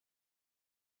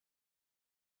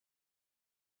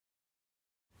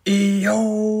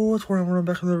Yo, what's going on? We're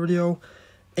back in the video,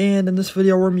 and in this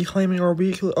video, we're gonna be claiming our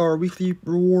weekly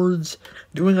rewards,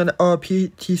 doing an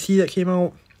PTC that came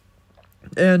out,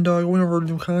 and going over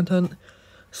new content.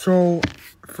 So,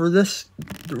 for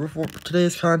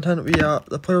today's content, we got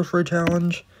the Players Free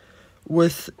Challenge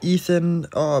with Ethan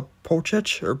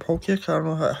Pocic or Pokic. I don't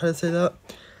know how to say that.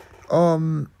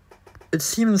 It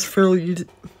seems fairly easy.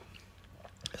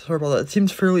 Sorry about that. It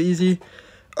seems fairly easy.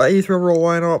 83 overall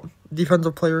lineup.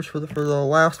 Defensive players for the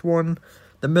last one.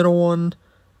 The middle one,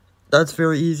 that's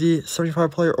very easy.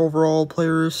 75 overall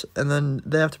players, and then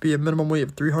they have to be a minimum weight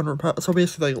of 300 pounds. So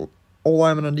basically, like O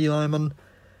lineman and D lineman.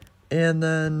 And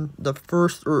then the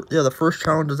first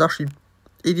challenge is actually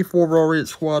 84 overall rated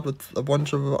squad with a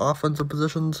bunch of offensive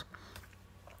positions.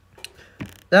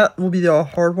 That will be the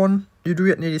hard one. You do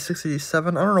get an 86,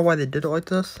 87. I don't know why they did it like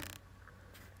this.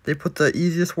 They put the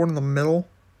easiest one in the middle,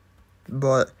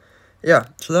 but yeah,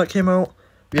 so that came out.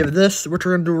 We have this, which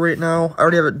we're going to do right now. I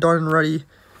already have it done and ready.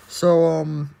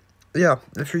 So, yeah,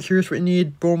 if you're curious what you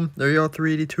need, boom, there you go,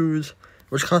 382s,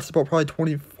 which costs about probably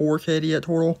 24k to get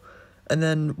total. And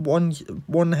then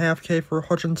 1.5k for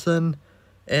Hutchinson,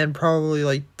 and probably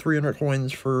like 300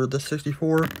 coins for the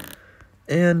 64.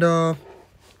 And, yeah,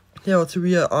 let's see,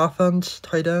 we got offense,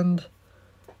 tight end.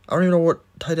 I don't even know what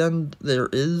tight end there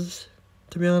is,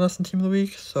 to be honest, in Team of the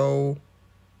Week. So,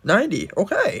 90,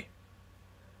 okay.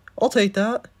 I'll take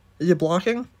that. Is it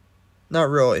blocking? Not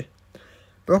really.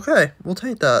 But okay, we'll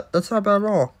take that. That's not bad at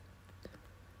all.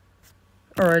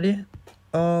 Alrighty.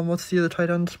 Let's see the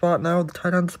tight end spot now. The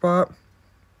tight end spot.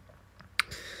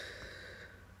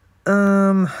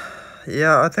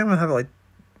 Yeah, I think I'm gonna have it like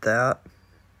that.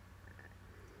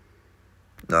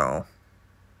 No.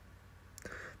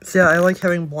 So yeah, I like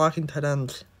having blocking tight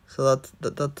ends. So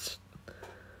that's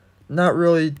not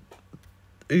really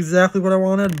exactly what I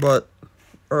wanted, but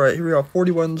alright, here we go,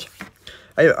 40 wins.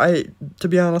 To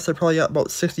be honest, I probably got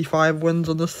about 65 wins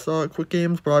on this quick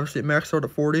games, but obviously it maxed out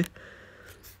at 40.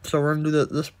 So we're going to do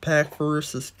this pack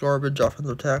first, this garbage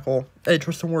offensive tackle. Hey,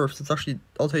 Tristan Wirfs, it's actually,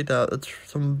 I'll take that. It's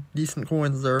some decent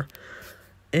coins there.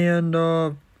 And,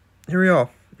 here we go.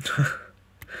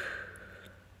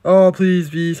 Oh, please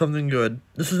be something good.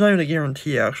 This is not even a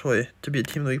guarantee, actually, to be a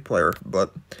Team of the Week player,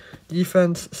 but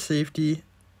defense, safety,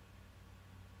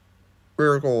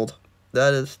 rare gold.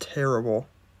 That is terrible.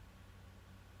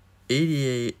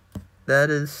 88. That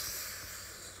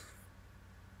is...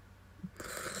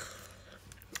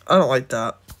 I don't like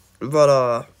that.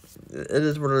 But, it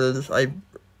is what it is. I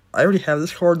already have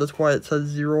this card. That's why it says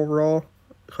 0 overall.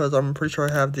 Because I'm pretty sure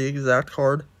I have the exact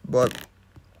card. But,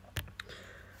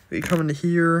 we come into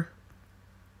here.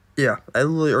 Yeah, I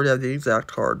literally already have the exact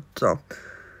card. So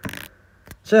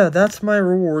yeah, that's my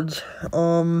rewards.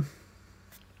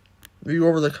 We go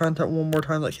over the content one more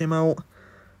time that came out.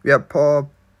 We have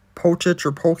Pocic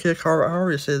or Pokic,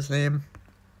 however you say his name.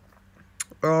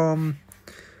 I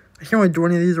can't really do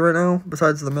any of these right now,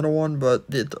 besides the middle one, but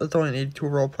it's only an 82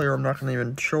 overall player. I'm not going to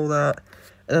even show that.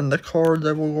 And then the cards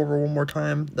I will go over one more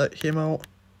time that came out.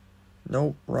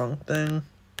 Nope, wrong thing.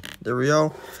 There we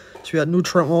go. So we got new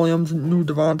Trent Williams, new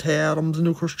Devontae Adams,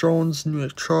 new Chris Jones, new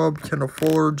Nick Chubb, Kendall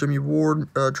Fuller, Jimmy Ward,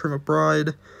 Trey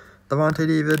McBride, Devontae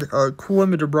David, cool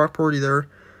image of Brock Purdy there,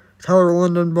 Tyler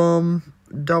Lindenbaum,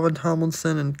 Dalvin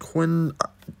Tomlinson, and Quinn,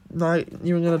 not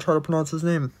even going to try to pronounce his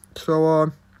name.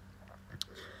 So,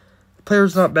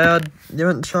 player's not bad. The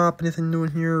event shop, anything new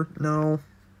in here? No.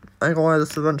 I ain't gonna lie,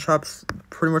 this event shop's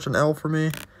pretty much an L for me.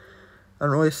 I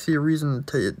don't really see a reason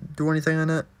to do anything in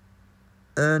it.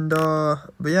 And,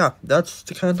 but yeah, that's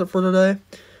the content for today.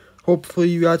 Hopefully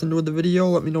you guys enjoyed the video.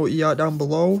 Let me know what you got down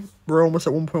below. We're almost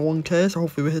at 1.1k, so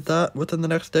hopefully we hit that within the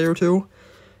next day or two.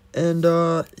 And,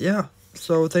 yeah.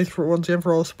 So, thanks once again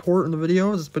for all the support in the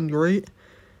videos. It's been great.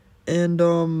 And,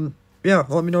 yeah,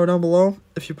 let me know down below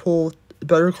if you pull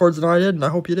better cards than I did, and I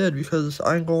hope you did, because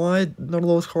I ain't gonna lie, none of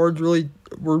those cards really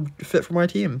were fit for my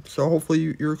team. So,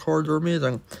 hopefully your cards are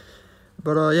amazing.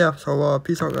 But, yeah, so,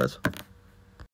 peace out, guys.